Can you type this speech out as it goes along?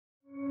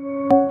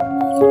So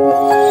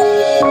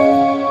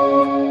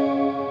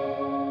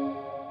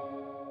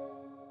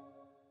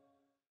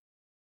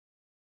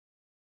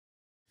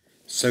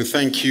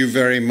thank you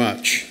very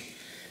much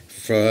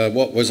for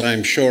what was,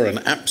 I'm sure, an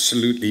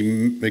absolutely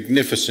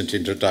magnificent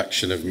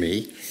introduction of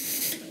me.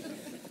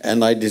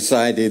 And I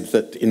decided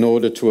that in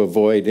order to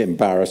avoid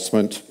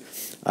embarrassment,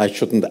 I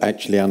shouldn't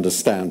actually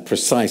understand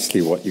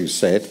precisely what you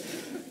said,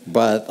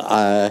 but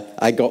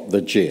I got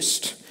the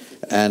gist.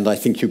 And I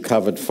think you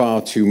covered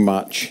far too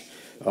much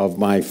of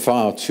my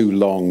far too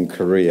long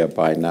career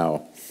by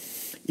now.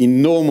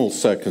 In normal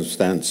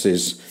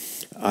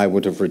circumstances, I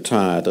would have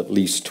retired at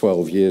least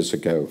 12 years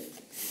ago.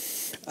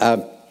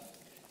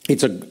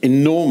 It's an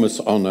enormous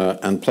honor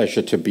and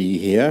pleasure to be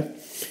here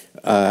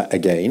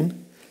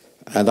again.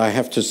 And I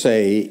have to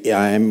say,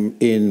 I am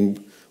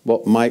in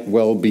what might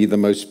well be the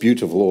most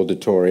beautiful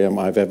auditorium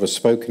I've ever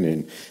spoken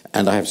in.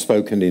 And I have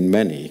spoken in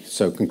many,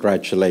 so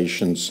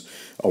congratulations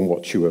on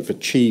what you have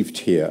achieved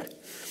here.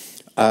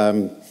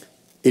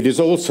 It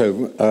is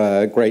also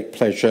a great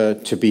pleasure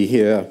to be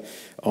here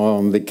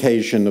on the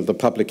occasion of the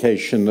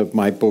publication of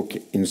my book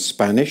in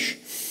Spanish.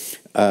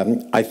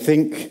 I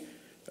think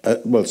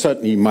well,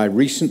 certainly my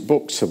recent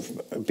books have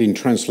been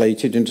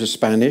translated into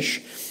Spanish,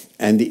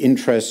 and the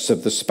interests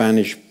of the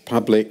Spanish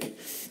public,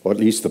 or at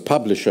least the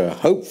publisher,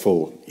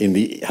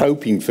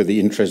 hoping for the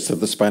interests of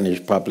the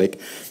Spanish public,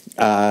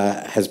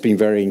 has been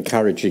very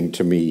encouraging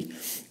to me.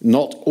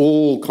 Not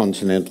all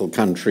continental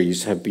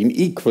countries have been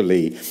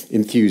equally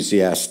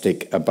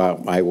enthusiastic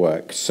about my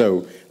work,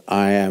 so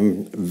I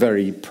am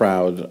very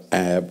proud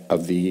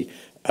of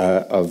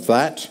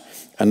that.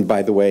 And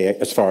by the way,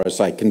 as far as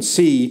I can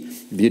see,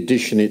 the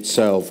edition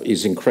itself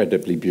is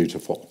incredibly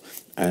beautiful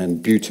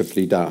and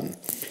beautifully done.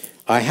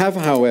 I have,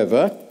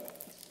 however,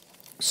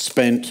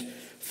 spent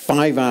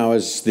 6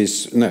 hours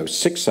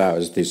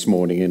this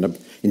morning in an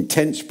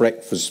intense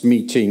breakfast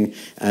meeting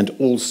and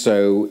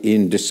also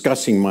in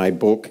discussing my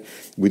book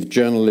with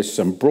journalists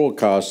and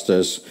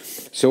broadcasters.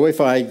 So if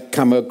I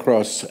come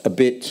across a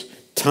bit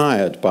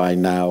tired by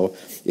now,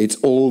 it's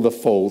all the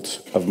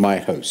fault of my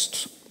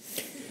hosts.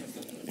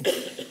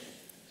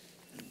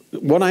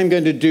 What I'm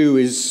going to do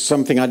is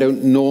something I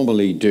don't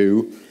normally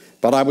do,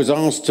 but I was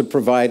asked to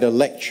provide a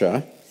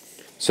lecture,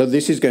 so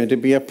this is going to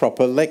be a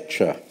proper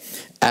lecture.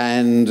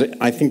 And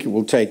I think it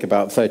will take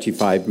about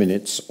 35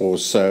 minutes or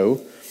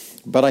so,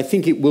 but I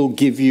think it will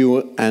give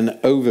you an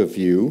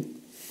overview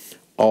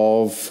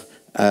of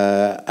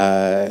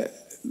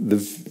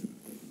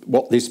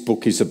what this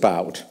book is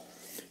about.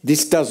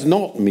 This does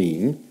not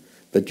mean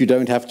that you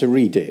don't have to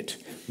read it,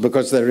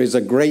 because there is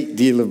a great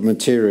deal of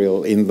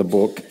material in the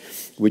book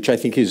which I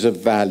think is of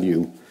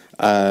value.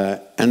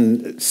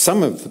 And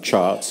some of the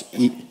charts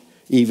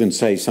even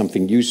say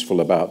something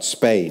useful about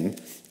Spain,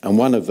 and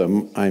one of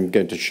them I'm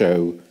going to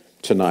show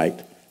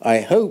tonight. I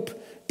hope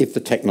if the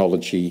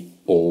technology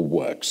all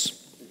works.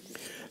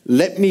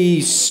 Let me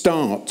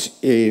start,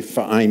 if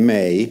I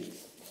may,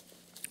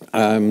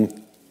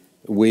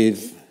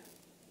 with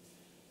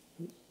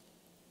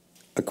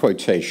a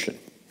quotation.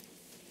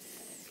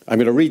 I'm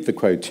going to read the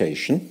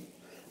quotation.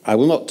 I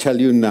will not tell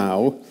you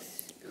now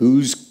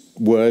whose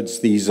words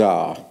these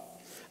are.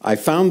 I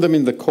found them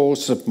in the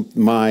course of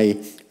my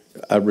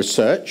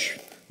research,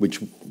 which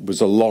was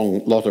a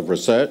lot of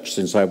research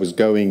since I was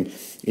going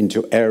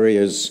into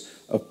areas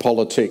of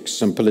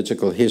politics and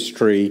political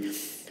history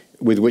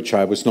with which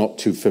I was not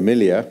too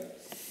familiar.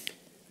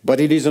 But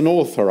it is an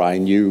author I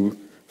knew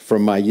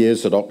from my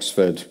years at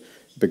Oxford,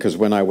 because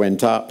when I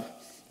went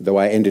up, though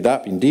I ended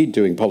up indeed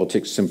doing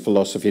politics and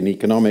philosophy and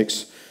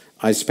economics,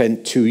 I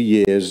spent 2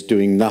 years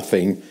doing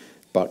nothing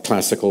but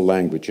classical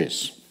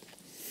languages.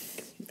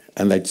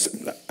 And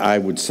I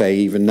would say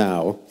even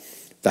now,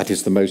 that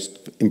is the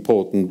most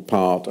important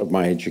part of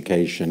my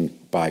education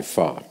by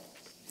far.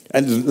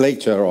 And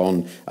later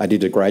on, I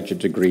did a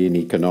graduate degree in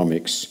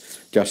economics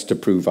just to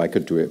prove I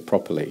could do it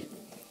properly.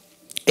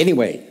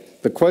 Anyway,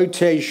 the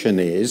quotation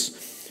is,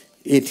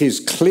 "It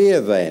is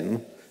clear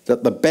then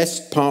that the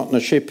best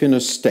partnership in a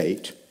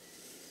state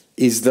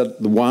is the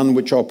one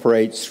which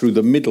operates through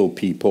the middle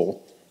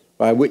people,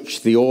 by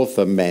which the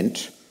author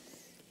meant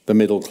the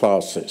middle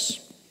classes.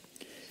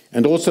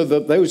 And also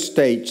that those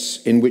states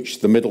in which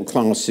the middle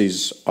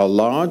classes are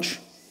large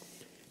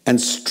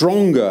and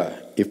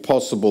stronger, if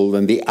possible,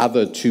 than the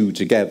other two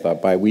together,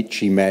 by which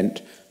he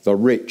meant the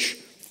rich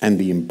and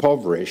the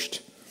impoverished,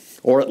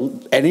 or at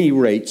any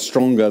rate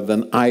stronger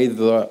than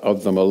either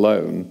of them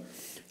alone,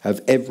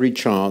 have every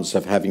chance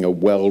of having a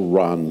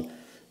well-run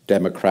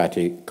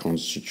democratic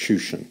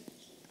constitution."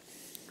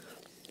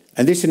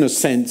 And this, in a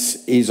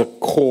sense, is a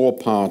core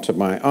part of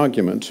my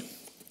argument.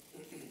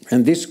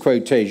 And this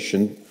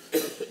quotation,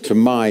 to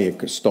my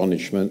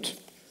astonishment,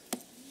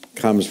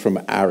 comes from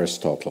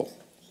Aristotle.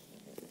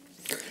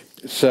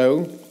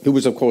 So, who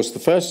was, of course, the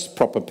first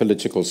proper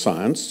political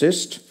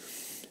scientist,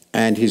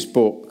 and his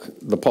book,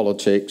 The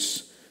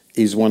Politics,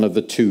 is one of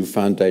the two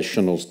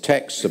foundational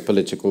texts of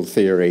political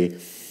theory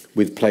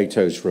with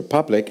Plato's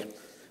Republic,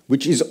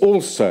 which is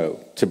also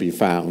to be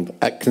found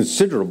at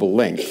considerable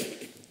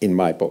length in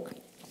my book.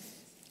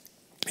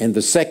 And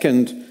the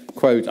second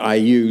quote I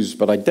use,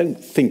 but I don't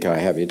think I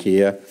have it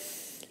here,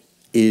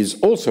 is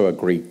also a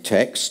Greek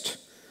text.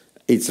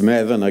 It's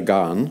mehr than a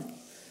gun,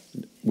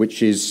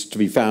 which is to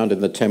be found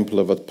in the Temple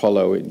of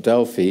Apollo in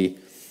Delphi,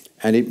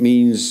 and it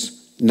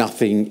means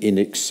nothing in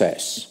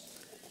excess.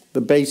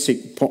 The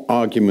basic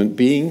argument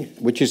being,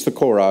 which is the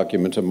core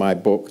argument of my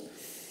book,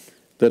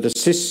 that a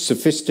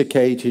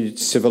sophisticated,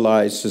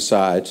 civilized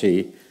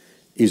society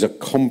is a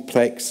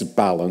complex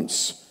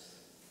balance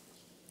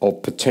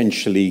of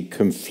potentially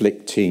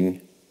conflicting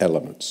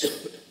elements.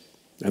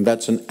 And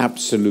that's an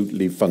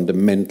absolutely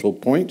fundamental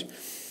point.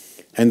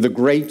 And the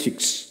great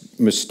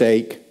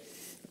mistake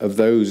of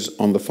those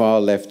on the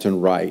far left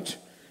and right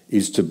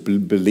is to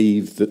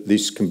believe that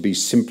this can be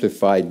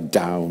simplified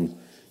down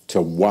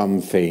to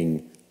one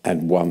thing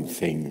and one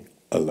thing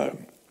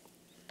alone.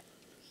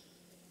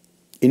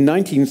 In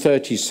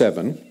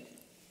 1937,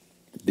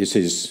 this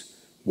is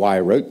why I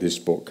wrote this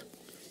book,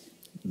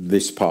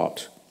 this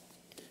part,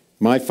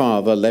 my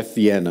father left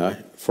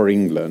Vienna for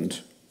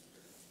England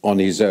on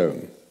his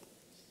own.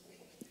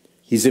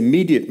 His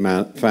immediate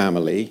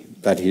family,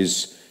 that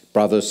is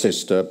brother,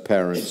 sister,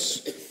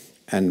 parents,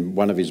 and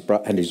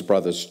his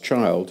brother's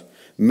child,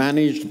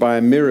 managed by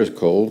a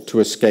miracle to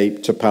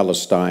escape to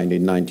Palestine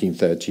in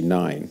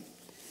 1939.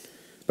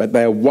 But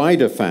their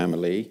wider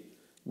family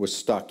was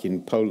stuck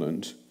in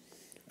Poland,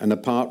 and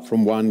apart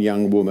from one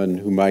young woman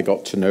whom I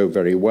got to know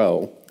very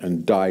well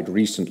and died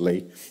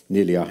recently,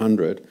 nearly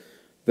 100,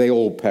 they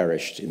all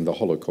perished in the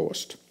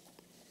Holocaust.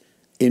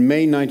 In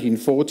May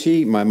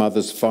 1940, my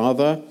mother's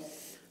father,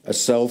 a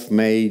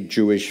self-made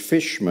Jewish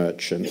fish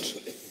merchant,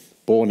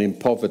 born in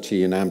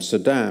poverty in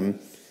Amsterdam,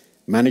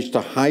 managed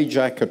to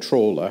hijack a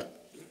trawler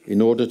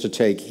in order to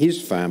take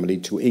his family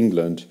to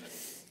England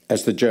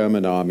as the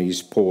German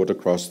armies poured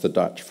across the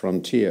Dutch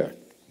frontier.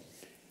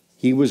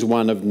 He was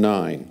one of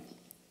 9.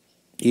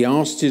 He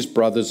asked his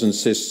brothers and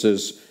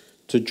sisters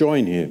to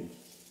join him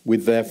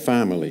with their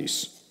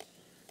families.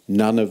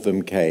 None of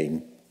them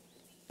came.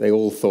 They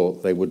all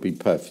thought they would be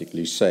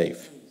perfectly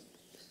safe.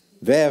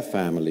 Their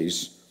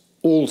families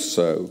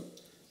also,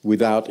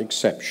 without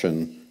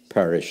exception,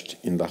 perished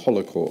in the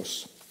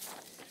Holocaust.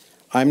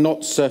 I'm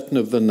not certain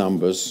of the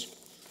numbers,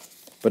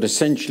 but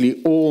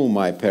essentially all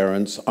my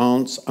parents,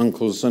 aunts,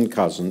 uncles, and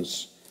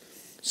cousins,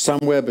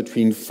 somewhere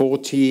between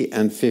 40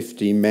 and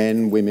 50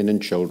 men, women, and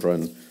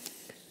children,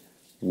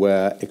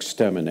 were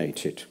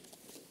exterminated.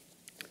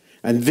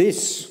 And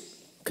this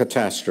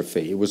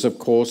catastrophe was, of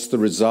course, the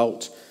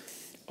result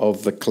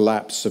of the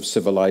collapse of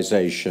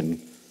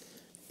civilization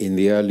in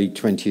the early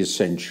 20th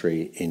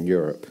century in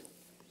Europe.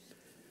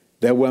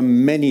 There were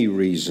many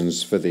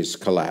reasons for this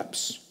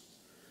collapse,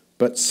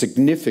 but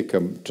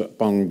significant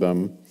among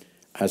them,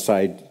 as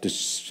I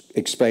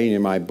explain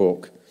in my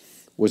book,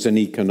 was an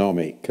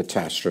economic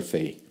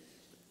catastrophe,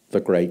 the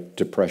Great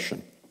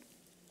Depression.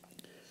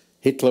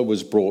 Hitler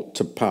was brought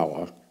to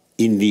power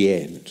in the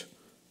end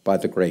by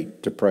the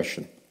Great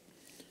Depression.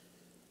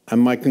 And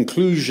my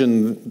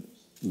conclusion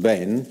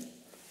then,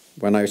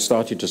 when I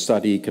started to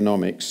study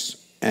economics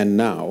and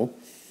now,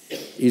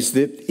 is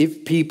that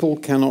if people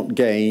cannot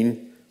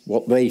gain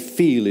what they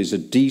feel is a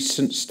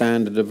decent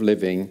standard of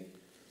living,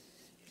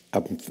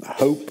 a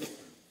hope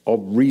of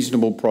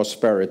reasonable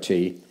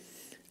prosperity,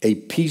 a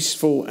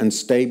peaceful and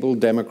stable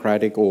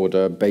democratic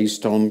order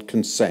based on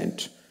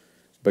consent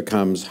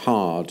becomes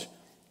hard,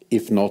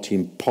 if not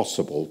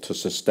impossible, to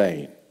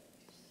sustain.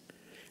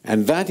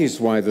 And that is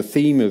why the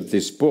theme of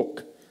this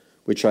book,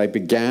 which I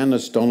began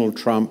as Donald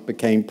Trump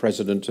became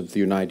President of the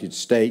United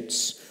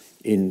States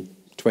in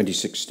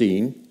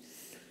 2016,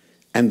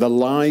 and the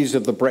lies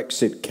of the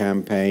Brexit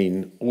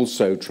campaign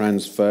also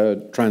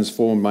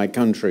transformed my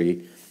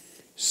country,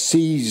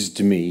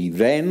 seized me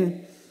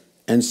then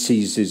and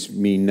seizes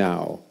me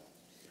now.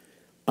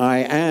 I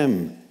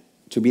am,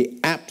 to be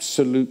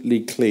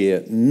absolutely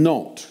clear,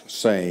 not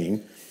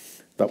saying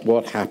that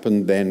what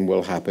happened then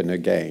will happen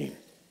again.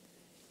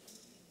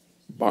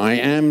 I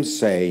am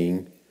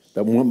saying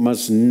that one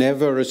must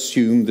never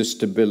assume the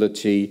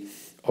stability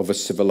of a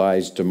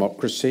civilized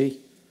democracy,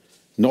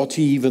 not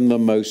even the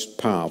most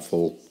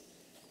powerful,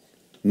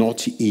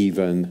 not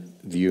even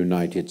the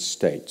United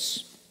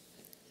States.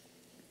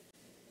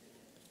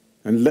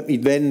 And let me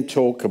then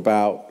talk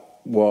about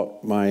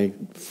what my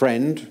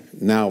friend,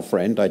 now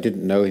friend, I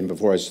didn't know him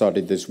before I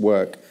started this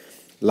work,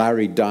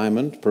 Larry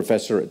Diamond,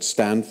 professor at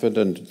Stanford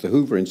and the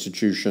Hoover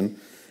Institution,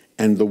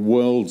 and the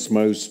world's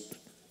most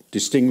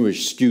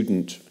distinguished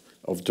student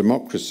of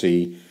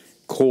democracy,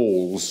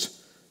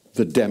 calls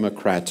the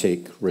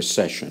democratic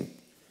recession,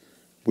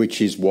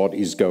 which is what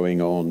is going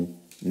on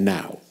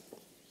now.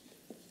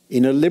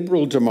 In a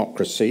liberal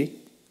democracy,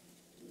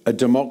 a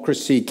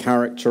democracy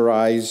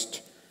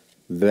characterized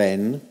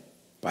then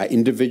by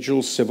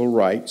individual civil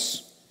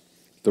rights,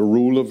 the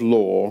rule of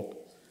law,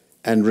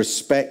 and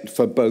respect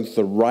for both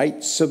the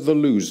rights of the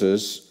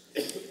losers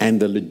and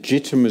the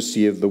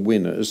legitimacy of the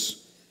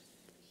winners,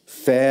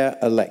 fair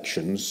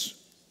elections,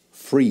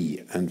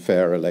 free and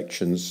fair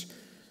elections,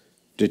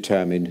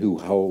 determine who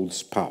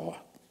holds power.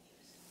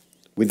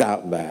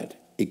 Without that,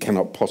 it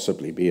cannot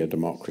possibly be a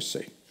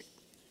democracy.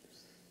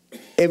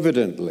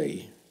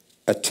 Evidently,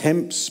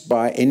 attempts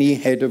by any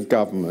head of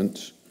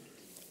government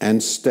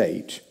and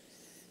state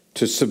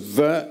to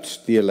subvert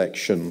the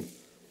election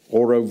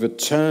or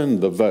overturn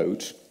the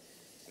vote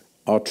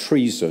are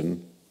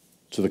treason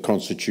to the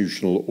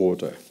constitutional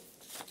order.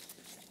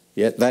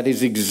 Yet that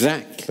is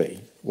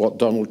exactly what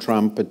Donald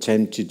Trump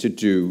attempted to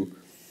do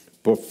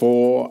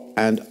before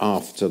and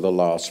after the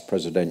last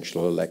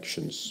presidential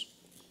elections.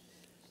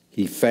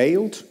 He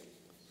failed.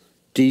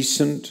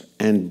 Decent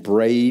and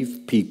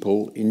brave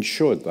people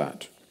ensured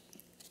that.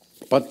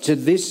 But to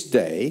this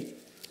day,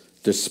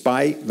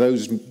 despite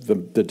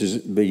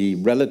the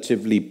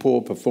relatively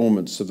poor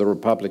performance of the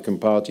Republican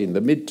Party in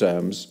the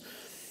midterms,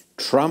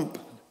 Trump,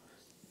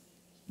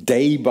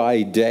 day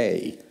by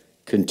day,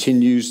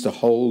 continues to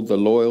hold the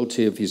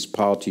loyalty of his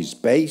party's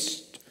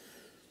base,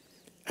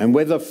 and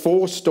whether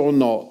forced or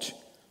not,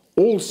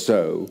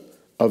 also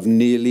of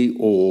nearly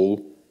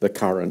all the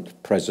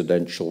current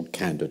presidential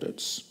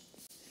candidates.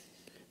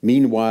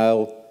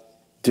 Meanwhile,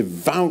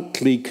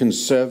 devoutly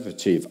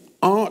conservative,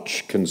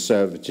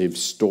 arch-conservative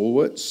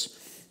stalwarts,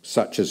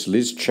 such as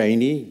Liz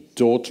Cheney,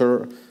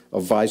 daughter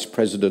of Vice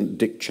President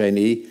Dick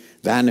Cheney,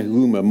 than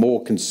whom a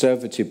more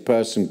conservative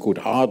person could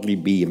hardly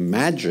be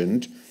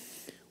imagined,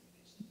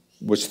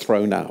 was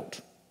thrown out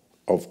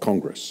of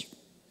Congress.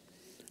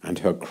 And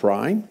her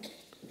crime?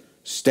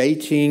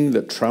 Stating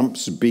that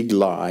Trump's big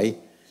lie,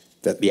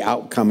 that the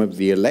outcome of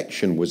the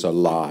election was a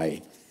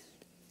lie,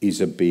 is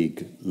a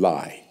big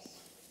lie.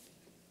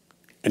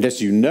 And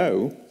as you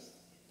know,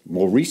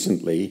 more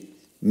recently,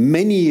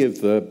 many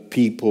of the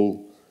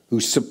people who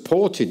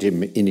supported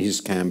him in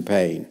his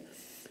campaign,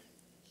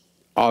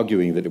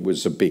 arguing that it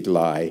was a big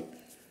lie,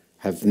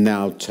 have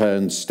now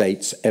turned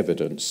state's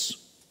evidence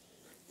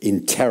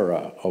in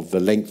terror of the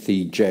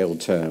lengthy jail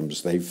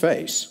terms they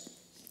face.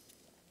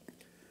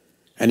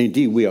 And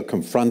indeed, we are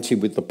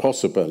confronted with the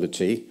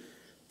possibility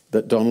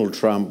that Donald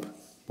Trump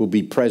will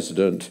be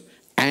president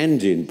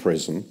and in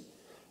prison,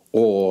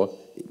 or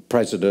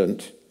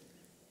president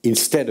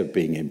instead of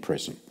being in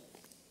prison.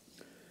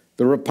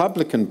 The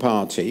Republican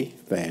Party,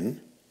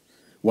 then,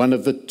 one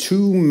of the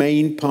two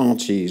main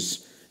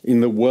parties in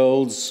the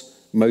world's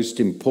most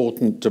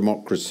important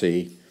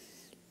democracy,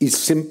 is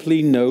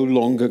simply no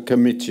longer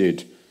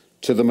committed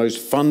to the most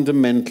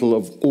fundamental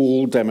of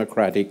all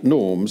democratic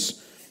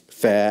norms,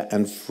 fair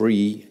and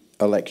free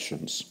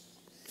elections.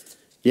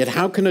 Yet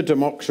how can a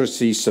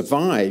democracy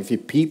survive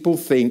if people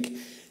think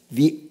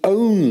the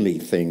only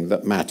thing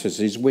that matters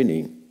is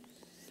winning?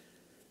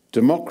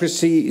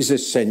 Democracy is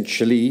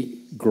essentially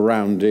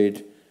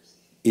grounded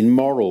in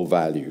moral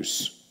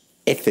values,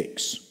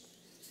 ethics.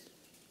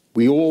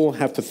 We all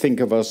have to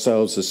think of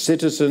ourselves as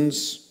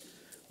citizens.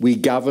 We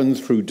govern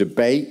through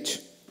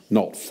debate,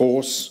 not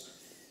force,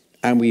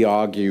 and we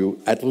argue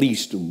at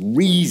least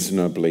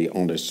reasonably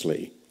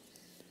honestly.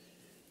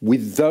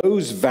 With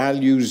those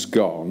values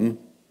gone,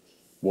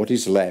 what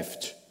is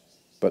left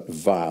but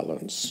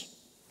violence?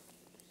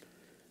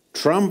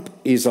 Trump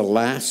is,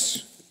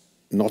 alas,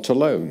 not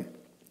alone.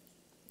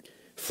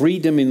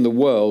 Freedom in the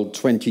World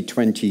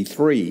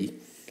 2023,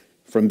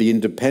 from the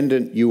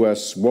independent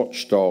US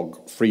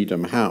watchdog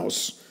Freedom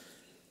House,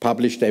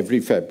 published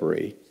every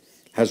February,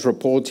 has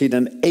reported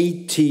an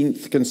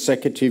 18th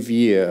consecutive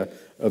year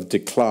of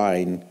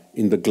decline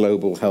in the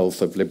global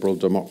health of liberal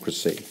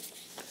democracy.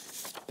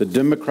 The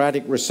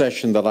democratic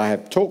recession that I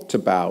have talked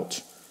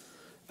about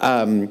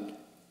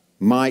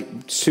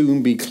might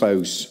soon be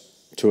close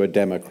to a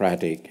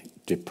democratic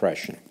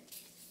depression.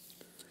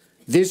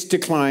 This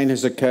decline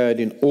has occurred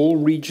in all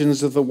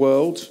regions of the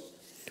world,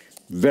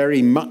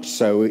 very much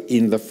so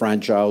in the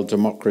fragile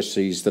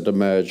democracies that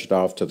emerged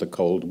after the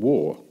Cold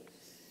War.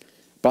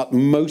 But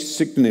most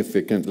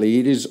significantly,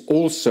 it is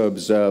also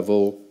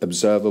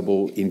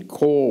observable in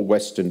core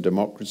Western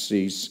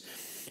democracies,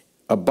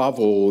 above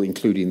all,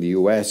 including the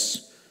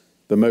US,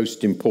 the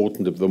most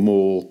important of them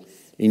all,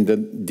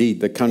 indeed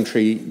the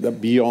country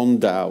that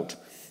beyond doubt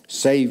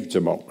saved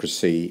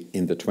democracy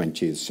in the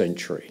 20th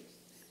century.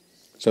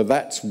 So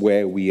that's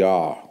where we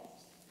are.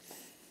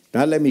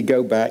 Now let me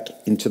go back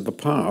into the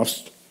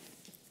past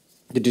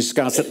to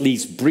discuss at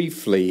least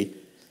briefly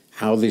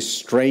how this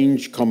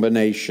strange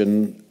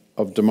combination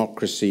of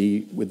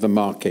democracy with the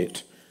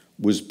market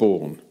was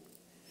born.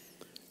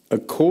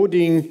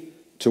 According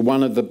to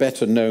one of the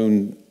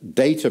better-known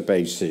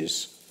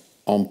databases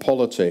on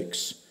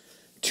politics,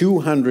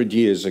 200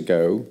 years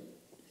ago,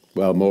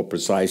 well, more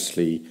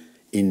precisely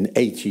in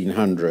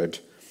 1800,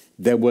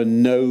 there were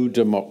no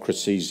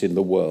democracies in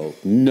the world,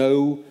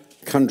 no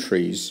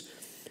countries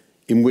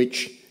in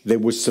which there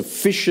was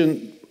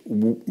sufficient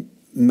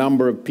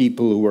number of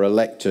people who were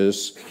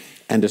electors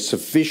and a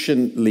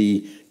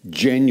sufficiently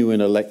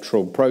genuine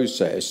electoral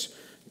process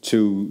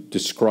to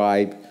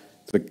describe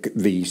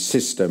the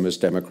system as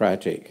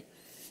democratic.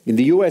 In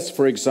the US,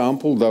 for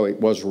example, though it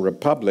was a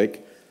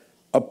republic,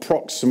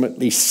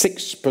 approximately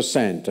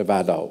 6% of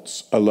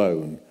adults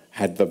alone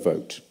had the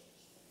vote.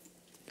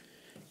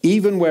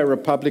 Even where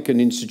Republican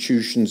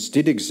institutions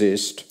did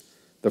exist,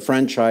 the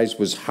franchise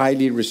was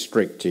highly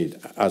restricted,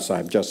 as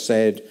I've just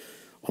said,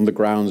 on the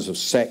grounds of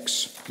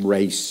sex,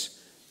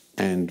 race,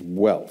 and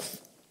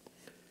wealth.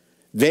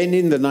 Then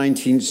in the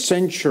 19th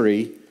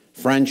century,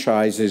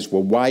 franchises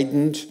were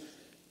widened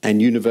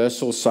and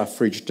universal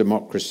suffrage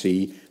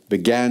democracy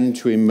began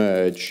to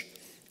emerge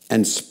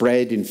and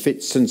spread in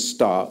fits and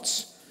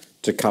starts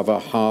to cover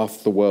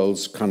half the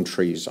world's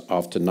countries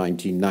after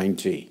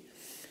 1990,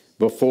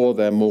 before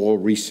their more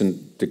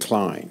recent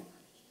decline.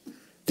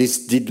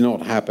 This did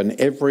not happen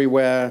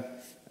everywhere,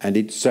 and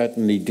it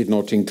certainly did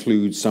not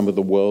include some of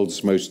the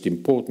world's most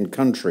important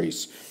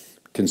countries.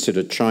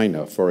 Consider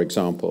China, for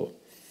example.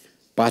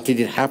 But it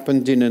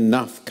happened in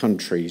enough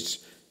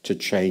countries to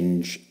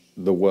change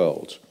the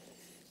world.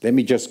 Let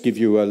me just give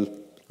you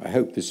I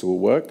hope this will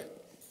work.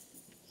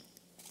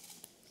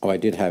 Oh, I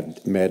did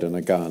have Med and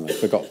a gun, I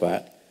forgot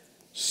that.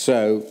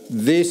 So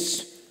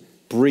this,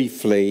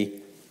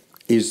 briefly,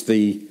 is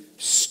the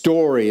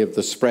story of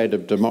the spread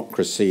of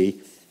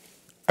democracy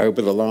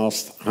over the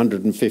last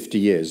 150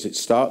 years. It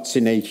starts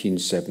in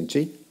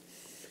 1870.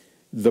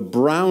 The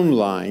brown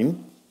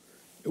line,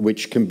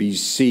 which can be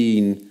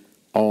seen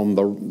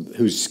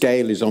whose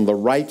scale is on the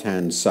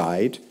right-hand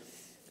side,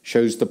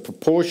 shows the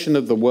proportion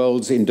of the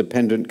world's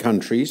independent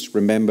countries.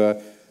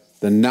 Remember,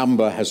 the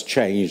number has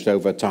changed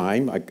over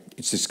time.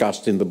 It's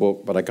discussed in the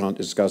book, but I can't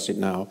discuss it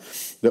now,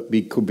 that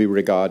could be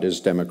regarded as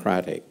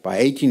democratic. By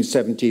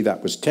 1870,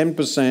 that was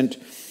 10%.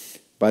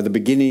 By the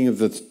beginning of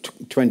the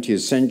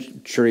 20th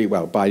century,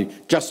 well, by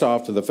just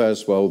after the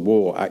First World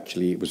War,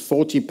 actually, it was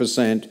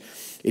 40%.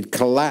 It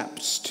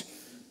collapsed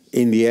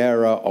in the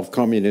era of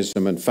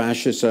communism and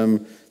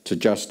fascism to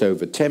just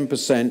over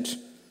 10%.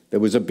 There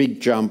was a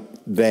big jump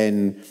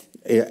then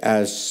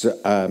as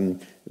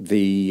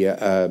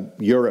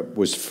Europe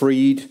was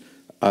freed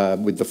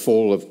with the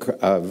fall of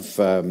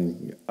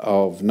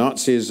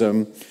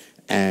Nazism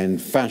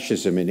and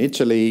fascism in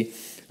Italy.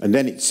 And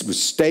then it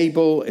was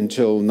stable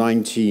until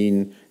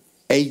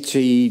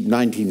 1980,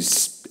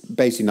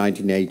 basically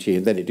 1980,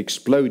 and then it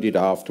exploded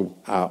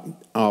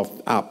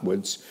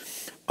upwards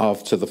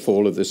after the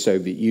fall of the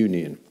Soviet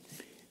Union.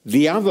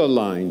 The other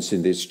lines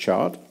in this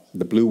chart,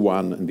 the blue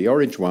one and the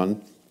orange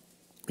one,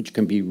 which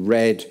can be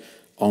read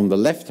on the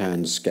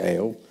left-hand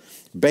scale,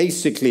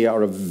 basically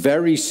are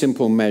very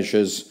simple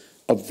measures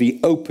of the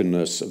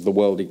openness of the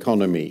world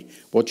economy,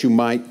 what you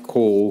might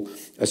call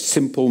a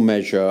simple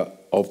measure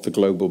of the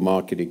global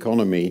market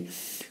economy,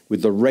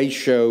 with the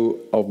ratio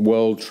of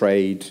world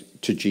trade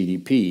to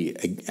GDP.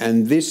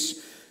 And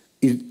this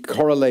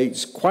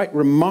correlates quite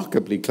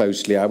remarkably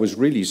closely. I was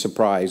really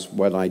surprised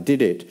when I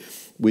did it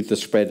with the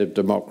spread of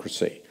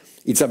democracy.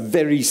 It's a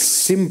very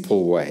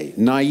simple way,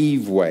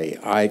 naive way,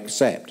 I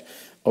accept,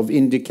 of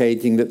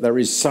indicating that there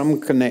is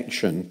some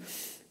connection,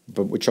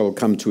 but which I'll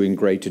come to in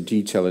greater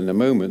detail in a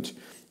moment,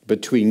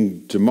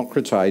 between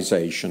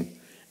democratization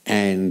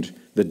and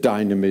the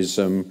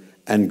dynamism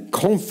and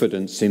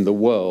confidence in the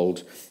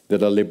world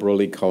that a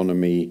liberal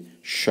economy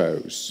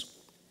shows.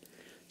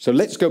 So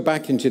let's go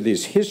back into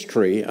this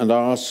history and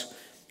ask,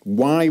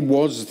 why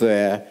was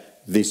there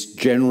this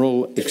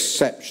general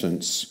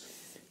acceptance,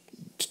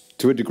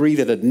 to a degree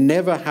that had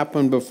never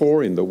happened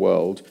before in the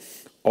world,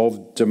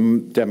 of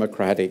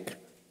democratic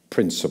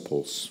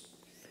principles?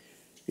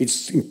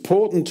 It's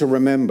important to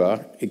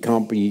remember, it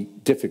can't be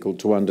difficult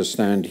to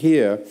understand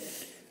here,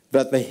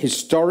 that the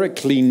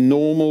historically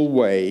normal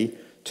way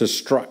to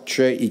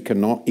structure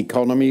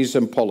economies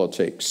and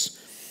politics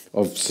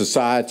of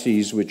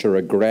societies which are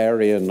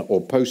agrarian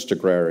or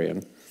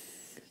post-agrarian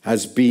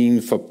has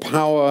been for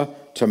power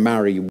to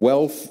marry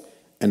wealth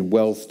and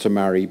wealth to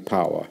marry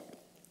power.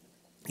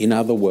 In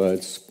other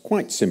words,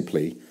 quite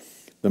simply,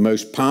 the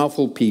most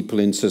powerful people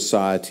in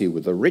society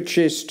were the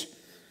richest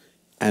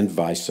and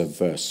vice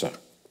versa.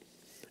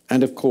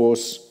 And of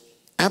course,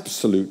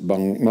 absolute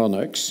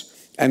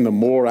monarchs, and the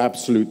more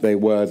absolute they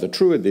were, the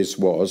truer this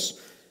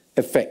was,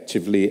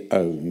 effectively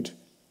owned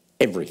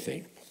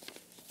everything.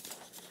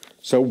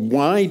 So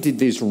why did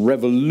this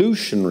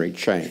revolutionary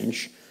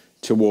change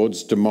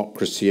towards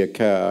democracy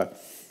occur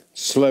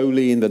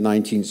slowly in the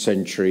 19th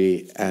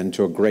century and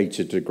to a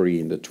greater degree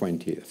in the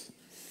 20th?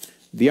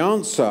 The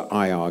answer,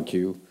 I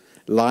argue,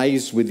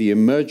 lies with the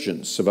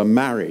emergence of a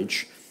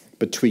marriage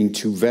between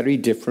two very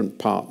different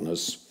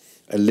partners,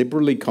 a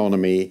liberal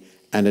economy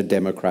and a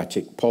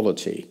democratic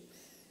polity.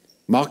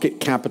 Market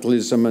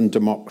capitalism and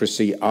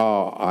democracy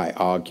are, I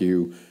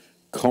argue,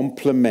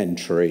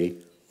 complementary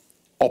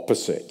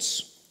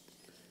opposites.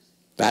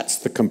 That's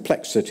the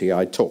complexity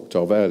I talked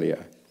of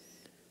earlier.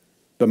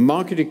 The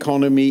market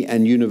economy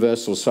and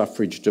universal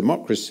suffrage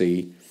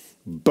democracy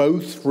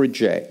both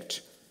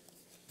reject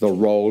the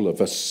role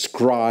of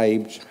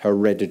ascribed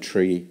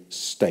hereditary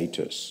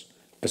status.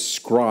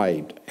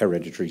 Ascribed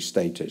hereditary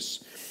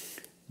status.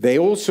 They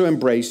also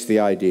embrace the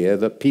idea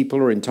that people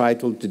are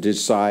entitled to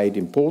decide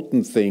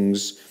important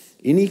things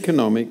in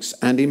economics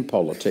and in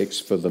politics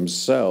for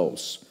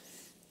themselves.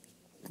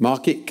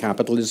 Market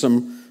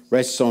capitalism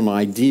rests on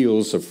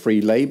ideals of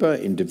free labor,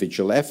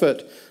 individual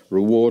effort,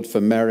 reward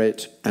for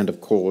merit, and of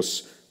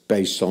course,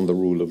 based on the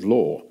rule of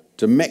law.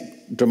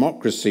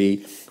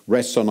 Democracy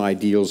rests on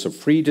ideals of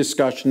free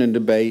discussion and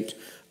debate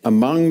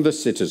among the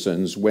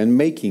citizens when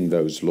making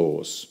those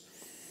laws.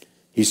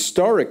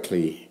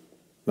 Historically,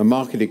 the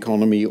market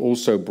economy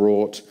also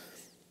brought,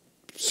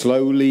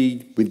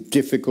 slowly, with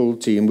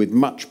difficulty and with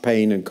much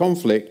pain and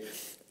conflict,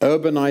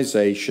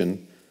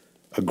 urbanization,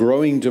 a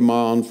growing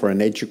demand for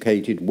an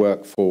educated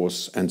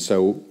workforce, and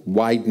so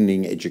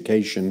widening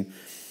education,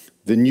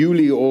 the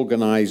newly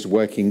organized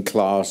working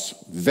class,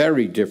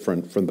 very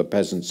different from the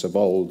peasants of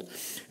old,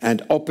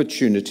 and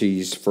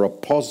opportunities for a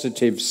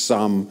positive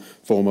sum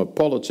form of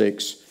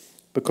politics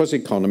because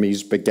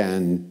economies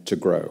began to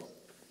grow.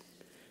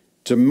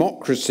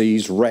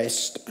 Democracies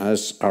rest,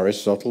 as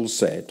Aristotle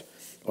said,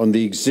 on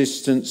the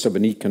existence of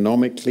an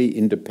economically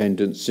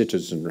independent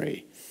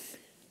citizenry.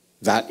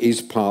 That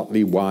is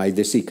partly why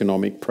this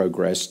economic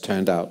progress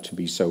turned out to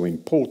be so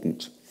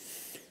important.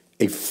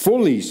 A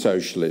fully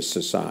socialist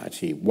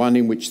society, one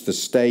in which the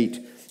state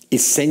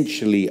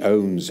essentially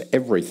owns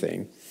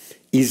everything,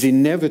 is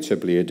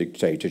inevitably a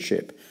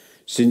dictatorship,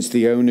 since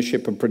the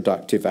ownership of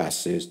productive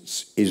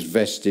assets is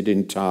vested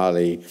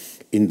entirely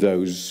in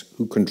those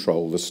who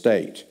control the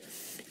state.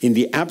 In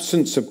the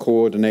absence of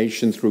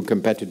coordination through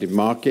competitive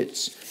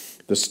markets,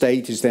 the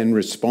state is then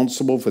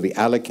responsible for the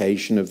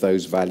allocation of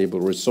those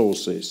valuable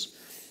resources.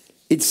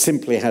 It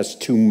simply has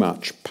too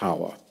much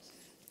power.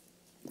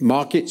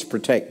 Markets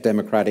protect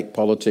democratic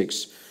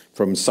politics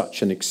from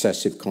such an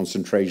excessive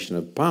concentration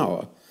of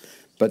power,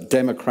 but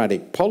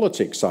democratic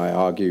politics, I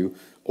argue,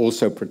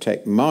 also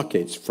protect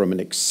markets from an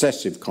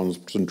excessive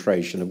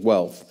concentration of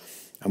wealth.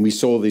 And we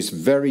saw this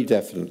very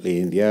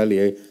definitely in the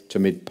earlier to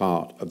mid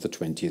part of the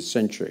 20th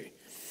century.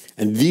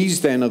 And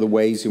these then are the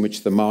ways in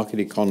which the market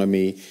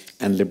economy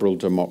and liberal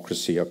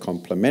democracy are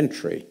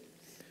complementary.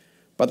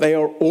 But they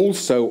are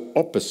also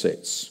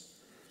opposites.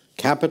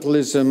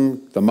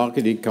 Capitalism, the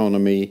market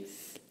economy,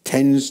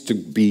 tends to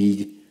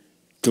be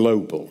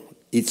global.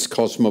 It's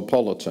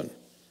cosmopolitan.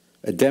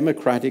 A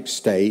democratic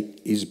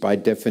state is by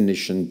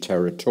definition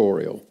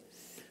territorial.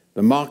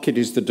 The market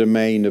is the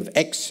domain of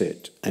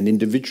exit and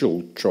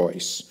individual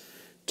choice.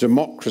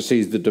 Democracy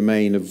is the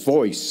domain of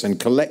voice and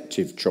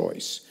collective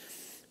choice.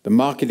 The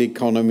market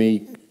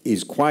economy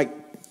is quite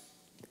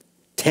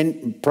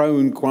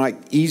prone quite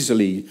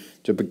easily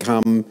to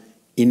become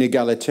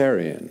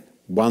inegalitarian,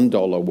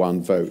 $1,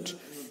 one vote,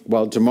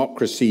 while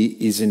democracy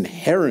is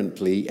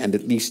inherently, and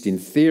at least in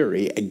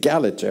theory,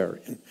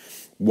 egalitarian,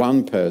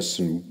 one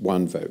person,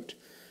 one vote.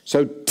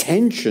 So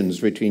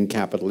tensions between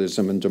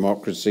capitalism and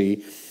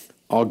democracy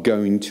are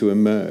going to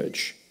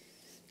emerge.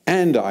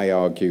 And I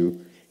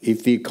argue,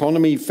 if the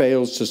economy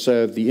fails to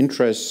serve the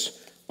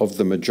interests of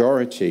the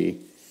majority,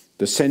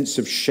 the sense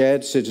of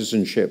shared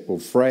citizenship will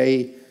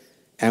fray,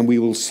 and we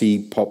will see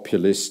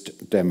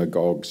populist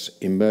demagogues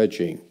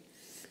emerging.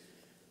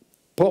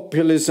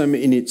 Populism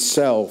in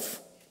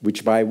itself,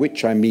 by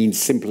which I mean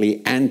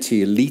simply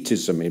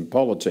anti-elitism in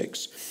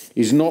politics,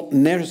 is not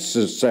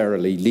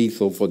necessarily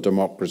lethal for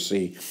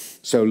democracy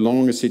so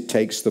long as it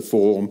takes the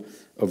form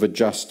of a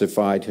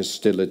justified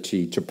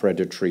hostility to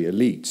predatory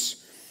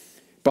elites.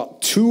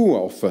 But too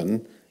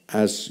often,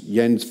 as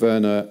Jens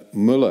Werner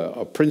Müller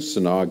of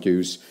Princeton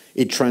argues,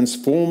 it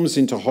transforms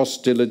into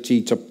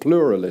hostility to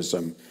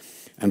pluralism,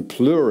 and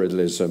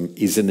pluralism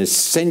is an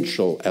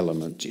essential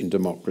element in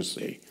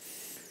democracy.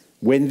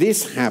 When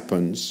this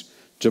happens,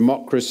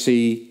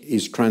 democracy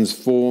is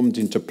transformed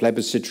into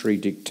plebiscitary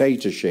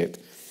dictatorship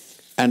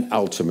and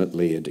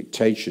ultimately a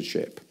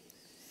dictatorship.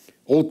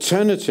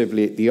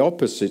 Alternatively, at the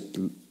opposite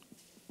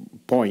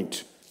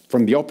point,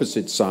 from the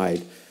opposite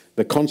side,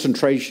 the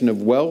concentration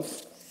of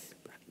wealth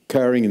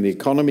occurring in the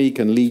economy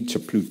can lead to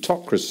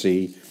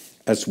plutocracy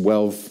as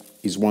wealth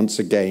is once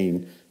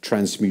again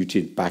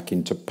transmuted back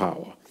into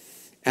power.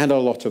 And a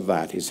lot of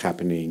that is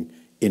happening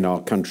in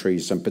our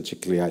countries, and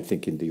particularly, I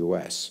think, in the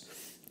US.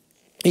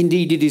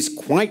 Indeed, it is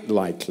quite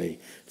likely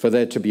for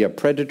there to be a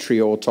predatory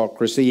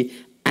autocracy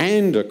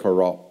and a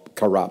corrupt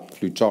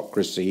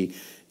plutocracy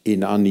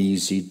in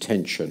uneasy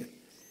tension.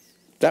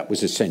 That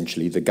was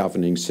essentially the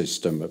governing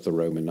system of the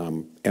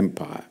Roman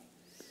Empire.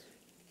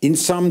 In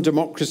some,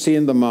 democracy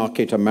and the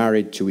market are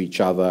married to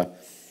each other,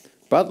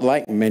 but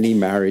like many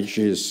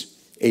marriages,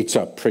 it's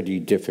a pretty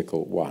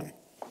difficult one.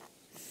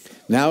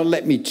 Now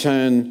let me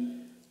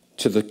turn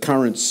to the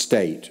current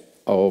state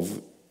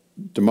of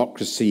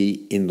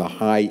democracy in the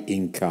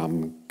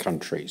high-income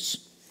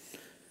countries.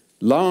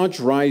 Large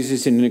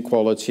rises in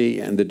inequality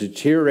and the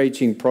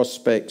deteriorating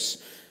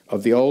prospects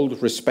of the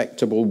old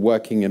respectable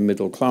working and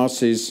middle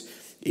classes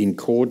in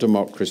core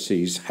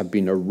democracies have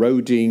been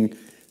eroding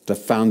the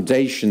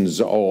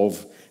foundations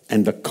of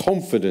and the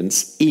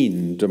confidence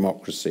in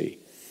democracy.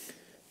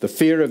 The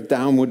fear of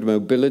downward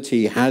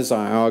mobility has,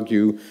 I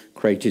argue,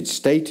 created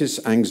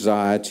status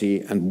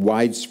anxiety and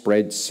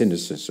widespread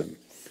cynicism.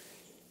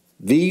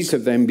 These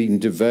have then been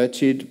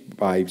diverted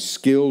by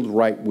skilled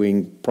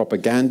right-wing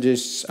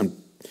propagandists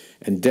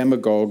and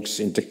demagogues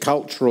into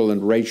cultural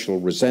and racial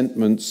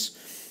resentments,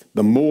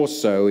 the more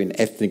so in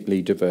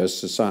ethnically diverse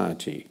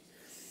society.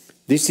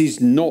 This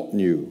is not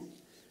new.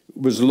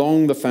 was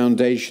long the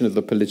foundation of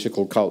the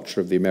political culture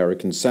of the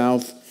American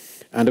South,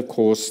 and of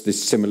course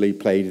this similarly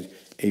played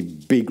a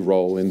big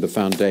role in the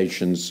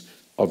foundations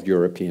of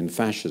European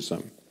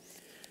fascism.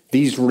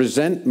 These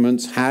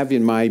resentments have,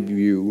 in my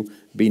view,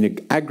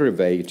 been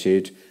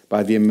aggravated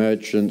by the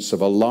emergence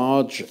of a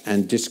large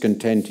and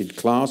discontented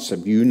class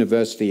of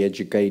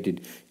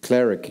university-educated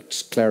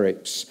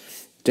clerics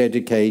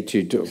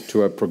dedicated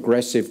to a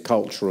progressive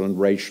cultural and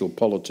racial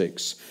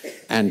politics.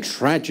 And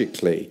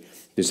tragically,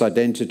 this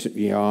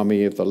identity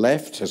army of the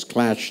left has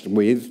clashed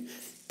with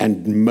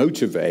and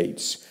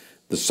motivates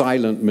the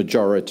silent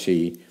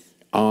majority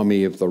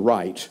army of the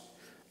right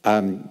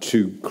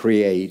to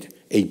create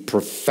a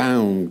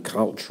profound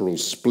cultural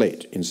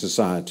split in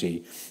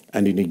society.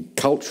 And indeed,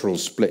 cultural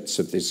splits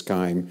of this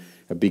kind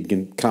have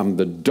become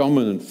the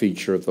dominant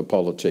feature of the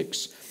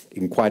politics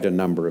in quite a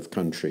number of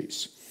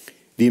countries.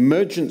 The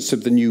emergence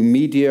of the new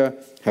media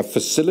have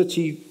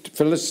facilitated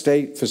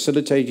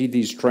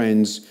these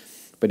trends,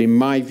 but in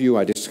my view,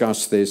 I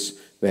discussed this,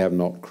 they have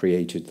not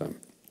created them.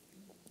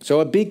 So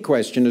a big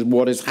question is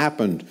what has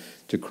happened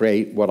to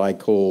create what I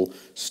call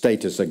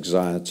status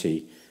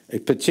anxiety,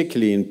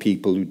 particularly in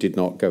people who did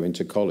not go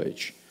into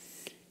college.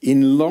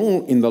 In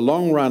the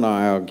long run,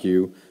 I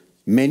argue,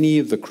 many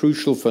of the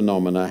crucial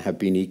phenomena have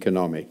been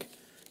economic: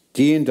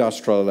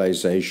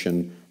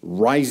 deindustrialization,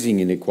 rising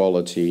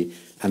inequality,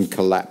 and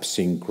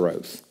collapsing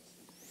growth.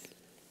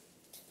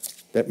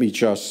 Let me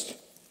just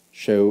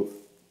show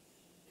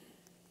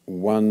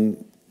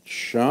one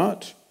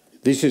chart.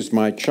 This is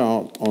my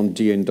chart on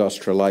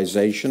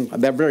deindustrialization.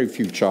 There are very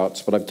few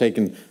charts, but I've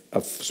taken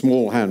a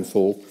small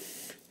handful.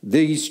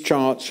 These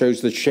charts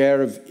shows the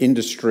share of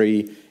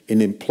industry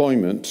in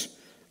employment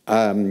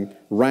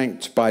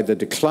ranked by the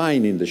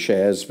decline in the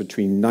shares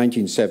between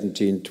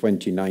 1970 and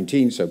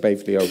 2019, so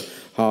basically over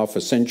half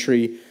a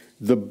century.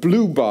 The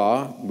blue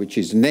bar, which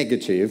is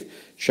negative,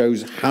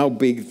 shows how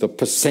big the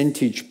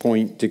percentage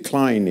point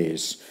decline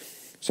is.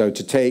 So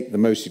to take the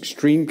most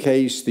extreme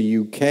case, the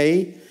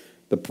UK,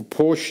 the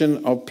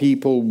proportion of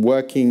people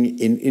working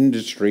in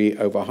industry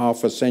over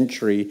half a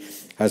century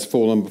has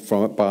fallen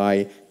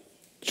by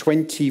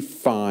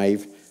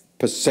 25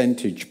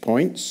 percentage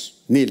points,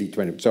 nearly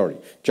 20, sorry,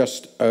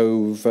 just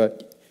over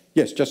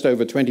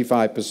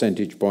 25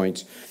 percentage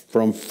points,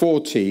 from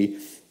 40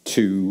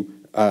 to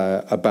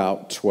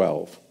about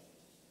 12.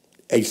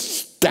 A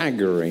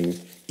staggering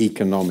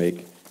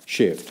economic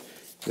shift.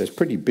 There's a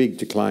pretty big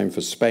decline for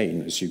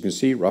Spain, as you can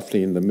see,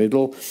 roughly in the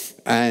middle.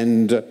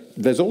 And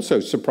there's also,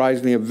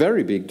 surprisingly, a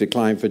very big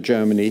decline for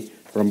Germany,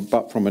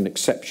 but from an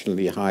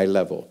exceptionally high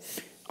level.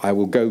 I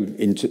won't go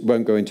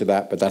into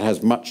that, but that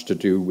has much to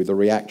do with the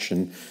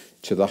reaction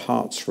to the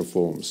Hartz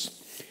reforms.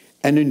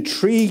 An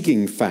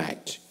intriguing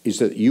fact is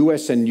that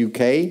US and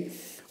UK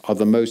are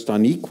the most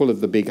unequal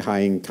of the big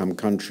high-income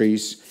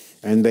countries,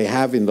 and they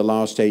have, in the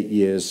last 8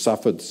 years,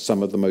 suffered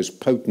some of the most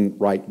potent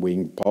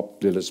right-wing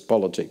populist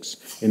politics.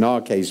 In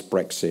our case,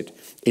 Brexit.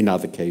 In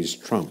other cases,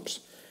 Trump's.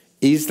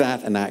 Is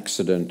that an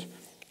accident?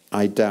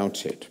 I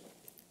doubt it.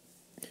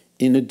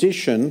 In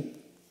addition,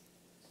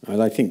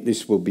 and I think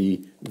this will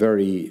be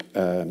very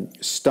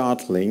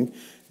startling,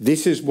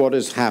 this is what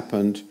has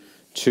happened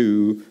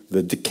to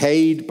the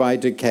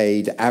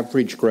decade-by-decade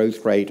average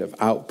growth rate of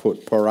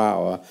output per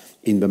hour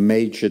in the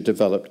major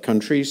developed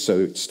countries. So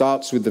it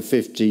starts with the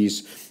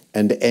 50s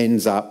and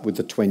ends up with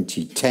the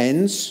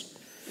 2010s.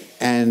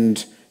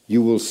 And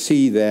you will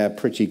see there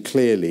pretty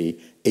clearly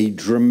a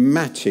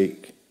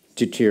dramatic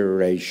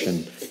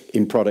deterioration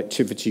in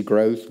productivity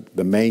growth,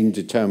 the main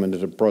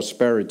determinant of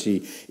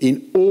prosperity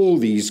in all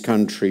these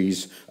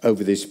countries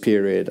over this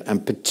period,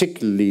 and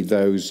particularly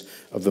those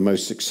of the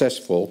most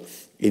successful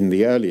in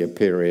the earlier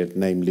period,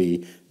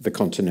 namely the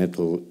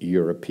continental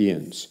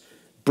Europeans.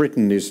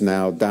 Britain is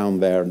now down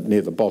there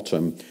near the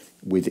bottom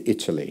with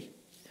Italy.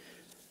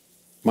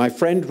 My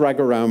friend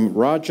Raghuram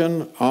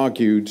Rajan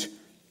argued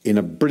in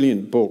a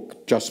brilliant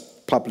book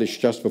published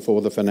just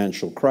before the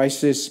financial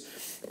crisis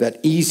that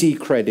easy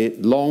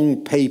credit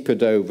long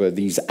papered over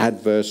these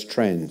adverse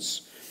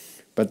trends.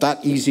 But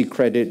that easy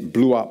credit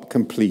blew up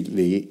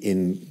completely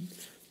in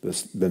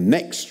the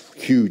next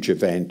huge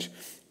event,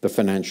 the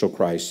financial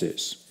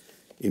crisis.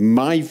 In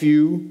my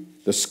view,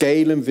 the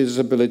scale and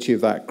visibility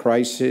of that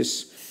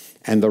crisis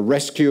and the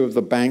rescue of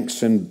the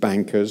banks and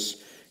bankers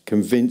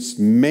convinced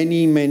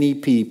many, many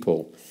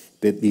people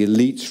that the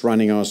elites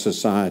running our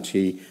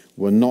society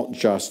were not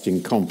just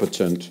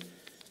incompetent,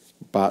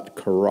 but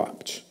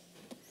corrupt.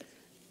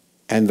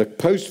 And the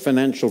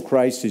post-financial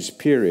crisis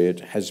period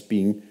has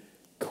been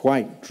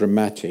quite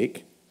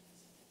dramatic.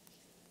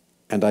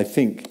 And I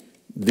think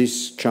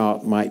this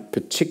chart might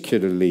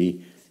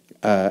particularly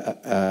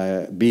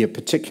be a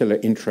particular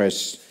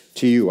interest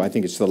to you. I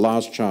think it's the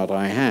last chart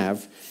I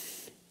have.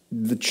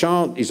 The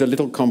chart is a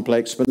little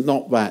complex, but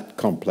not that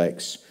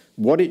complex.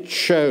 What it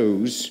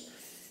shows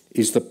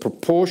is the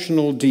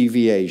proportional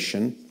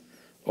deviation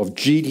of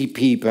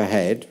GDP per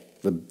head,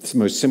 the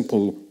most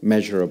simple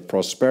measure of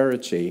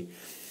prosperity,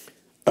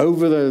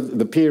 over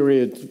the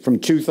period from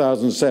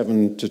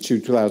 2007 to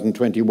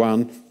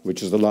 2021,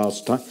 which is the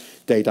last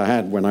date I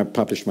had when I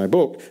published my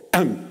book,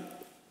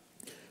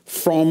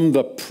 from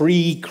the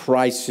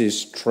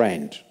pre-crisis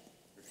trend.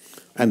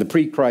 And the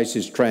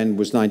pre-crisis trend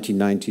was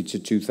 1990 to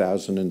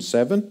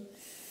 2007.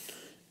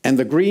 And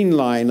the green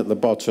line at the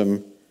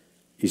bottom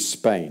is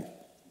Spain.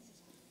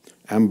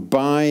 And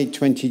by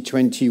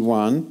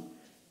 2021,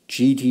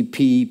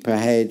 GDP per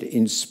head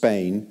in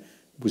Spain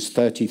was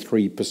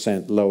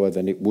 33% lower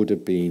than it would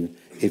have been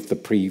if the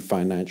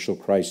pre-financial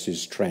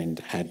crisis trend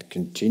had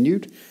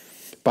continued.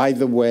 By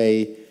the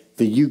way,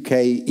 the UK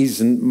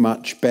isn't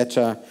much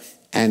better,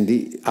 and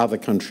the other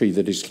country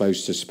that is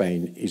close to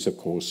Spain is, of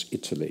course,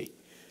 Italy.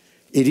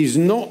 It is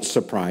not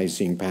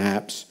surprising,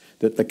 perhaps,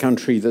 that the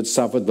country that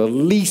suffered the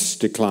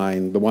least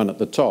decline, the one at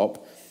the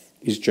top,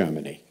 is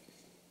Germany,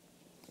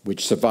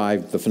 which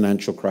survived the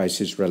financial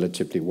crisis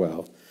relatively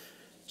well.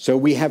 So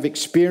we have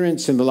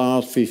experienced in the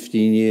last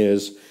 15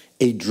 years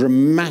a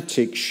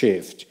dramatic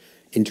shift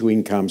into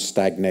income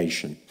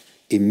stagnation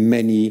in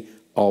many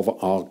of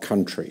our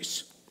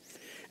countries.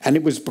 And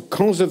it was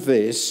because of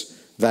this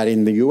that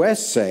in the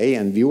US, say,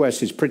 and the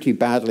US is pretty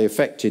badly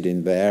affected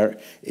in there,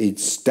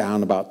 it's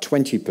down about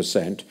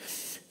 20%.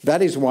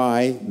 That is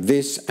why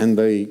this and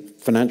the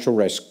financial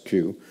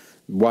rescue,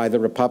 why the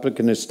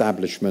Republican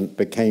establishment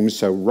became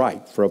so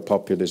ripe for a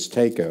populist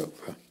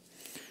takeover.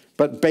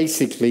 But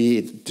basically,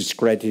 it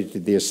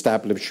discredited the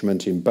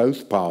establishment in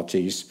both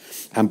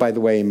parties. And by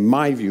the way, in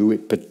my view,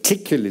 it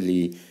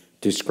particularly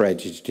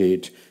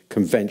discredited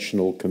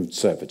conventional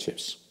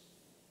conservatives.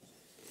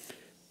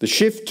 The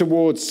shift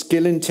towards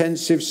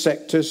skill-intensive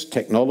sectors,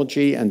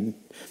 technology, and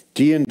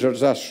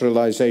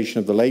deindustrialization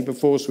of the labor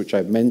force, which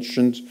I've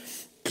mentioned,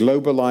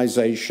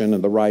 globalization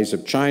and the rise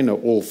of China,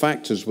 all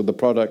factors were the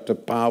product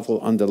of powerful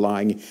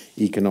underlying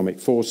economic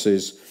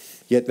forces.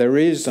 Yet there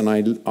is, and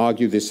I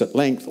argue this at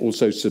length,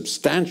 also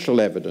substantial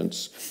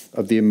evidence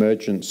of the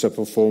emergence of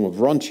a form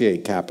of rentier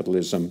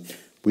capitalism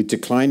with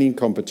declining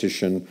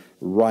competition,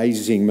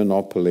 rising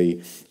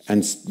monopoly,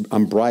 and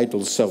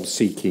unbridled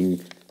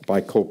self-seeking by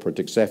corporate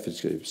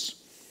executives.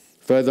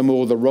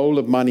 Furthermore, the role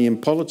of money in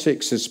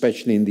politics,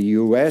 especially in the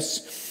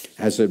US,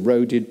 has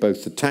eroded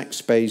both the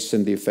tax base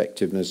and the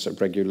effectiveness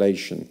of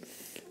regulation.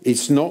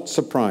 It's not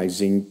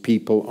surprising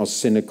people are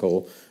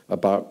cynical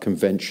about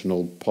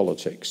conventional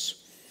politics.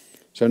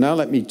 So now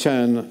let me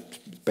turn,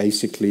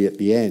 basically at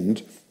the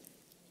end,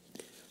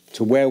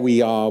 to where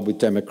we are with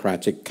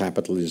democratic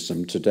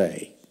capitalism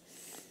today.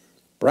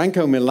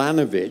 Branko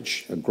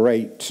Milanovic, a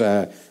great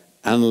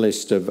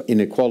analyst of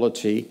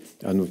inequality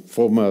and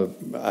former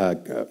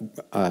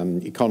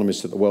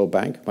economist at the World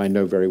Bank, I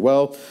know very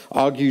well,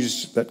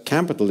 argues that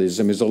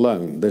capitalism is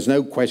alone. There's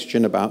no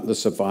question about the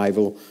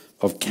survival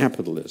of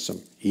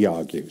capitalism, he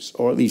argues,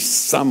 or at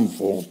least some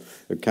form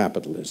of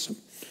capitalism.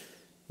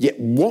 Yet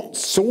what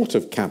sort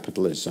of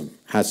capitalism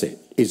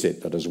is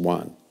it that has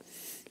won?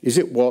 Is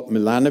it what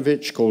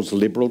Milanovic calls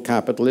liberal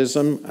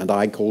capitalism and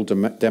I call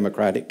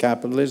democratic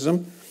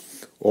capitalism?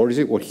 Or is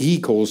it what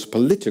he calls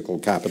political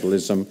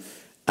capitalism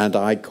and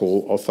I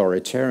call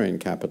authoritarian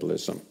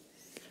capitalism?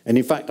 And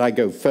in fact, I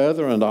go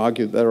further and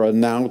argue that there are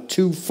now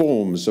two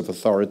forms of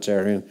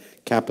authoritarian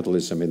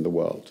capitalism in the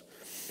world.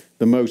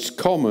 The most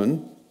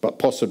common, but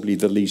possibly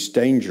the least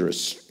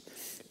dangerous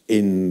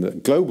in the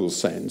global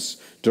sense,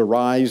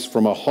 derives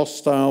from a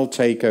hostile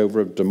takeover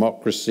of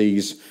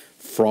democracies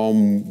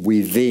from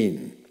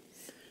within.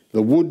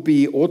 The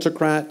would-be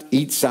autocrat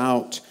eats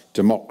out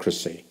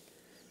democracy.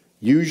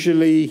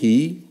 Usually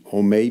he,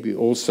 or maybe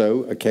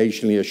also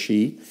occasionally a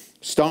she,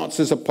 starts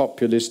as a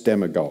populist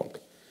demagogue.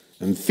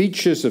 And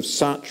features of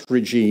such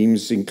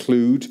regimes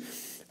include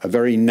a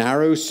very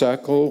narrow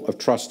circle of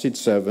trusted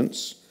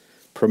servants,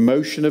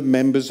 promotion of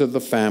members of the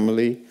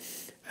family,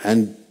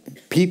 and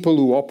people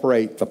who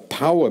operate the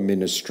power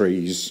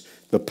ministries,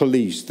 the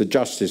police, the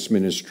justice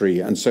ministry,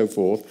 and so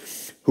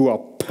forth, who are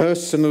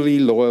personally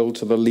loyal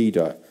to the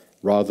leader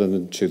rather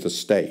than to the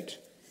state.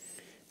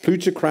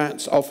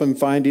 Plutocrats often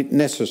find it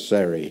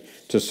necessary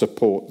to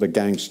support the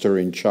gangster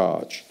in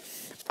charge.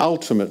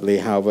 Ultimately,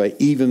 however,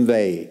 even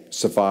they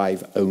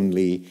survive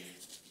only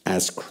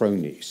as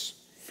cronies.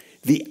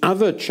 The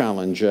other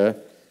challenger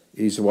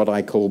is what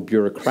I call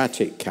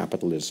bureaucratic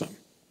capitalism,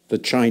 the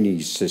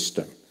Chinese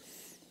system.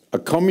 A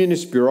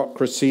communist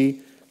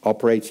bureaucracy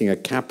operating a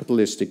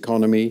capitalist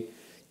economy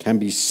can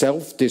be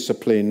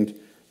self-disciplined,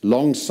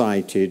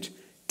 long-sighted,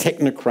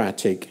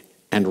 technocratic,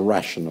 and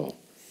rational.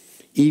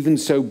 Even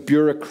so,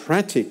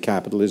 bureaucratic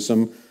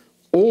capitalism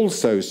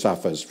also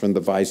suffers from the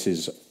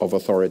vices of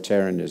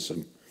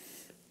authoritarianism,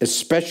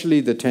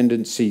 especially the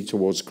tendency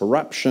towards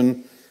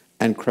corruption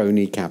and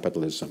crony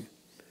capitalism.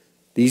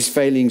 These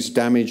failings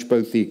damage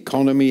both the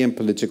economy and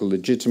political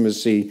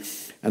legitimacy,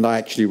 and I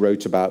actually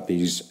wrote about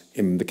these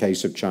in the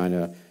case of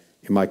China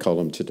in my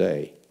column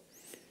today.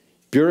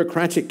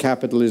 Bureaucratic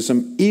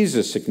capitalism is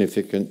a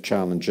significant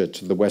challenger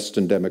to the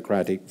Western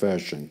democratic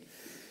version.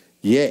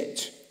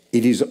 Yet,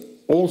 it is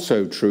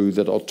also true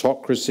that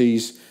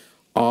autocracies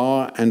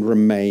are and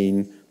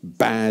remain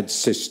bad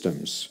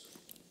systems.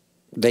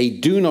 They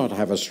do not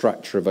have a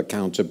structure of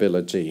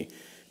accountability.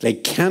 They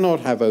cannot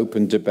have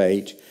open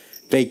debate.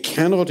 They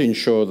cannot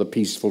ensure the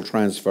peaceful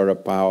transfer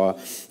of power,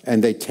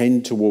 and they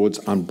tend towards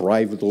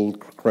unbridled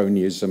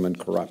cronyism and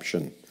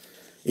corruption.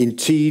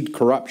 Indeed,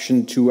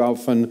 corruption too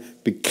often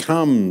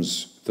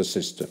becomes the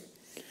system.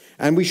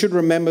 And we should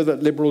remember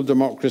that liberal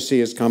democracy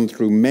has come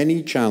through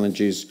many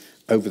challenges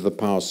over the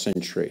past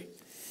century.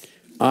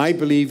 I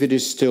believe it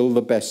is still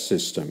the best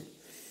system.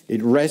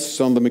 It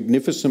rests on the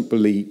magnificent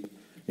belief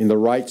in the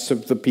rights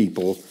of the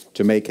people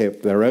to make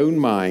up their own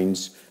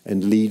minds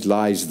and lead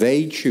lives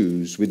they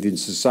choose within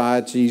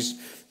societies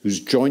whose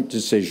joint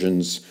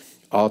decisions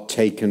are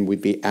taken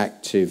with the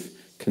active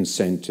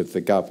consent of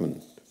the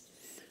government.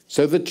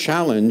 So the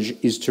challenge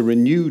is to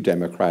renew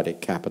democratic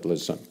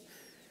capitalism.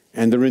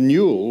 And the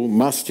renewal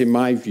must, in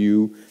my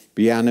view,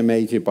 be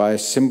animated by a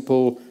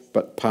simple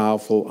but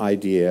powerful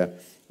idea,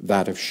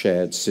 that of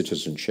shared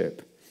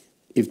citizenship.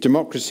 If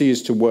democracy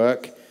is to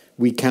work,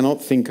 we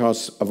cannot think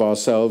of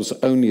ourselves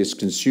only as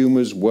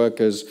consumers,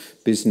 workers,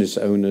 business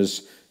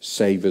owners,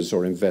 savers,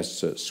 or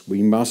investors.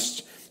 We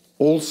must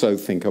also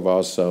think of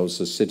ourselves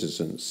as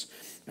citizens.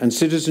 And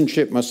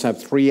citizenship must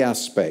have three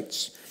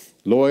aspects: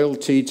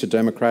 loyalty to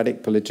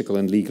democratic, political,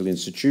 and legal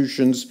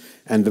institutions,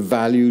 and the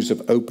values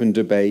of open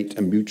debate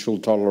and mutual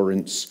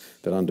tolerance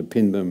that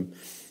underpin them,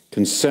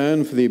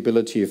 concern for the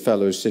ability of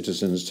fellow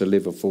citizens to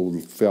live a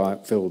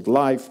fulfilled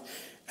life,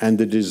 and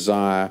the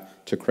desire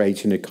to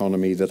create an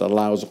economy that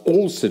allows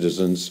all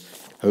citizens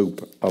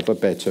hope of a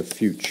better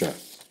future.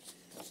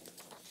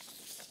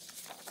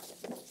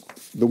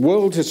 The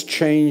world has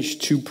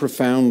changed too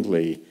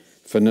profoundly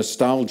for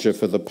nostalgia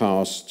for the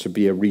past to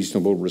be a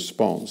reasonable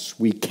response.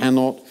 We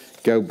cannot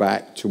go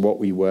back to what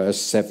we were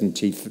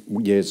 70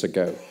 years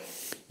ago.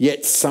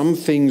 Yet some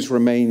things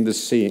remain the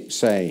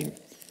same.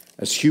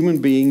 As human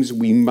beings,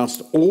 we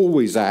must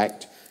always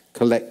act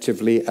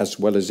collectively as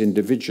well as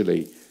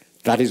individually.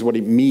 That is what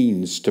it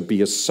means to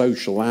be a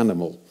social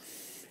animal.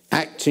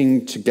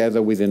 Acting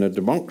together within a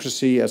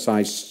democracy, as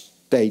I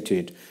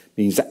stated,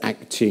 means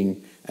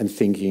acting and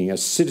thinking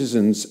as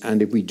citizens,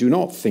 and if we do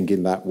not think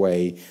in that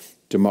way,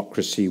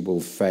 democracy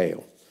will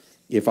fail.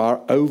 If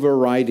our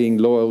overriding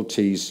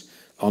loyalties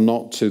are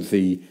not to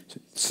the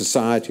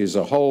society as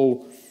a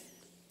whole,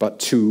 but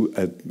to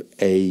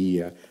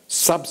a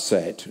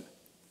subset,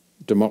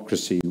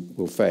 democracy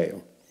will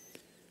fail.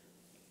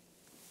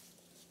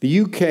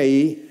 The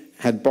UK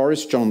had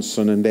Boris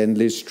Johnson and then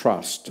Liz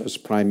Truss as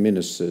prime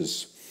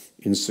ministers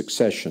in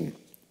succession.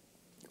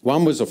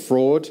 One was a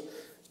fraud,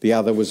 the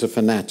other was a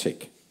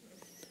fanatic.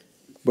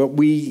 But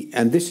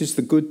and this is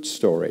the good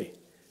story,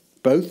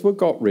 both were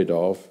got rid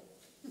of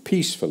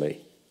peacefully.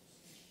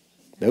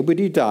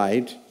 Nobody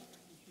died,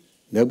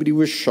 nobody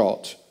was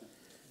shot,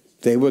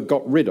 they were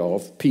got rid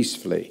of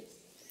peacefully.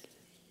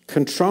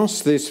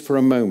 Contrast this for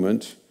a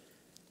moment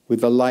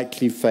with the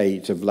likely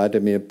fate of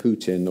Vladimir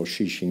Putin or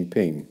Xi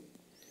Jinping.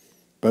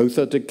 Both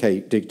are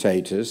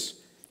dictators,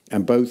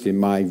 and both, in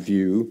my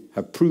view,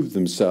 have proved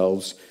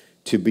themselves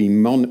to be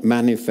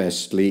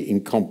manifestly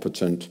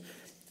incompetent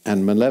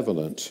and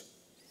malevolent.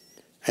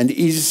 And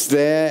is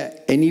there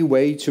any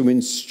way to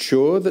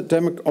ensure that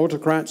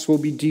autocrats will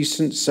be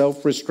decent,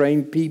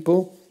 self-restrained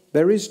people?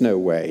 There is no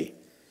way.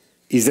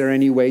 Is there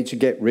any way to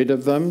get rid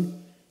of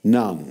them?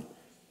 None,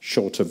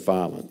 short of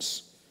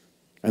violence.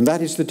 And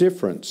that is the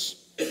difference.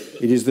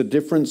 It is the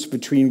difference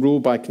between rule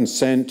by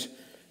consent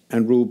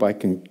and rule by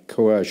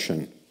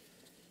coercion.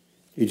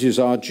 It is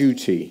our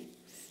duty,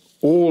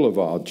 all of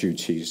our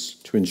duties,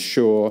 to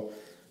ensure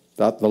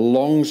that the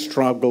long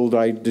struggle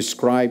I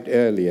described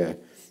earlier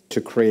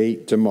to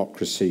create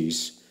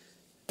democracies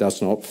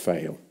does not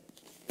fail.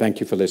 Thank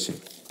you for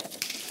listening.